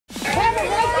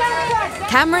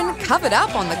Cameron covered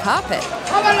up on the carpet.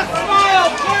 I'm gonna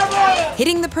smile, Cameron!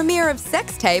 Hitting the premiere of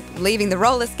Sex Tape, leaving the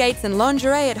roller skates and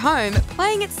lingerie at home,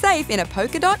 playing it safe in a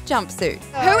polka dot jumpsuit.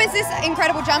 Who is this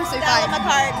incredible jumpsuit by?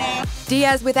 McCartney.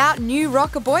 Diaz without new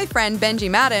rocker boyfriend Benji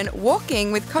Madden,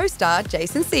 walking with co-star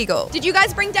Jason Segel. Did you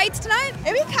guys bring dates tonight?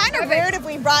 It'd be kind of weird if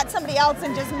we brought somebody else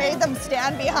and just made them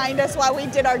stand behind us while we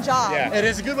did our job. Yeah, it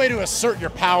is a good way to assert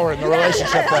your power in the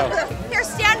relationship, though. Here,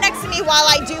 stand next to me while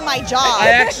I do my job. I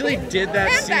actually did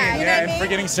that scene, and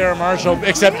Forgetting Sarah Marshall,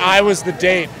 except I was the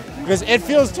date. Because it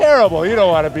feels terrible. You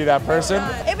don't want to be that person.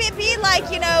 It would be like,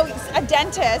 you know, a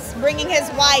dentist bringing his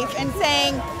wife and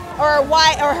saying, or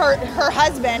her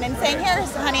husband and saying, "Here,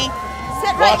 honey,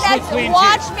 sit right next to me,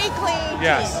 watch me clean."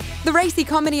 Yes. The racy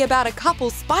comedy about a couple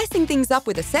spicing things up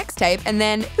with a sex tape and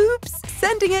then, oops,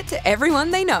 sending it to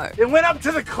everyone they know. It went up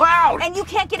to the cloud! And you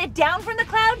can't get it down from the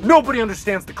cloud? Nobody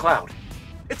understands the cloud.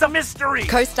 It's a mystery!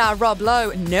 Co-star Rob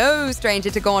Lowe, no stranger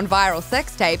to gone viral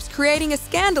sex tapes, creating a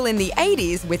scandal in the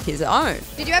 80s with his own.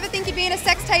 Did you ever think you'd be in a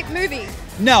sex tape movie?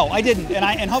 No, I didn't,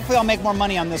 and hopefully I'll make more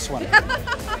money on this one.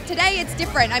 Today it's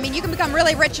different. I mean, you can become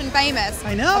really rich and famous.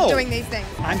 I know. Of doing these things.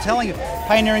 I'm telling you,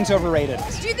 pioneering's overrated.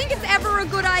 Do you think it's ever a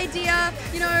good idea,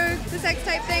 you know, the sex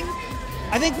tape thing?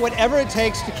 I think whatever it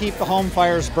takes to keep the home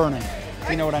fires burning.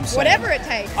 You know what I'm saying? Whatever it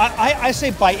takes. I say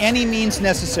by any means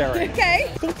necessary. Okay.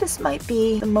 I think this might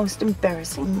be the most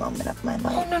embarrassing moment of my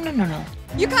life. Oh, no.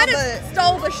 You kind of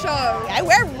stole the show. I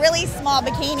wear really small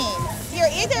bikinis. You're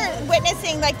either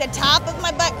witnessing like the top of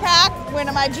my butt crack when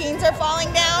my jeans are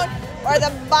falling down, or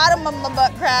the bottom of my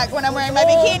butt crack when I'm wearing my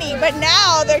bikini. But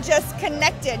now they're just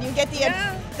connected. You get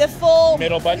the full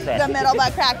middle butt crack. The middle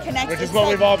butt crack connected. Which is what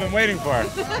we've all been waiting for.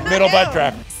 Middle butt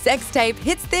crack. Sex Tape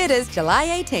hits theaters July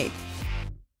 18th.